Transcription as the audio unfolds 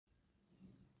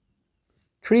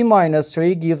3 minus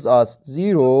 3 gives us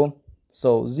 0.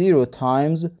 So 0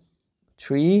 times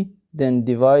 3, then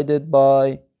divided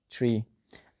by 3.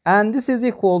 And this is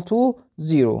equal to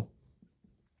 0.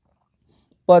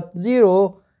 But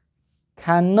 0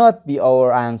 cannot be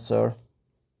our answer.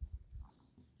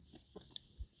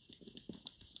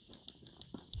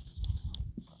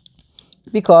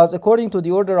 Because according to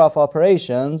the order of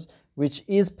operations, which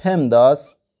is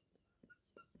PEMDAS,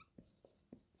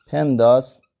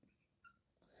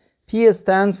 P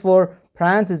stands for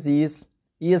parentheses,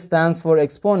 E stands for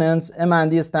exponents, M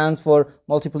and D stands for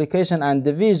multiplication and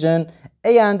division,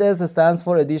 A and S stands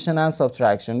for addition and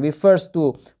subtraction. We first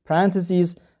do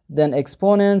parentheses, then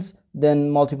exponents, then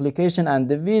multiplication and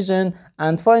division,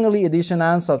 and finally addition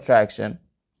and subtraction.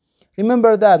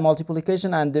 Remember that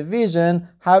multiplication and division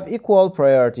have equal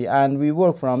priority and we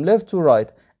work from left to right,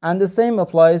 and the same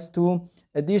applies to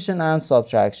addition and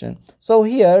subtraction. So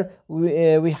here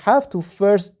we have to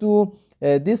first do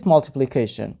this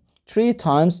multiplication. 3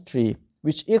 times 3,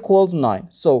 which equals 9.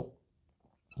 So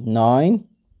 9,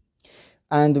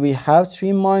 and we have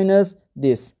 3 minus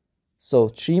this. So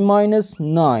 3 minus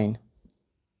 9.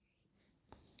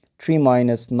 3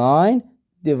 minus 9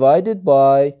 divided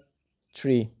by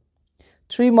 3.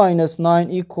 3 minus 9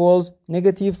 equals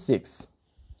negative 6.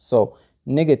 So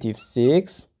negative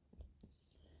 6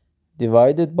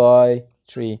 divided by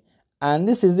 3. And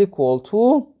this is equal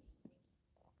to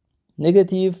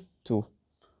negative 2.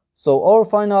 So our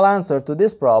final answer to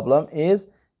this problem is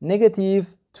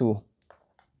negative 2.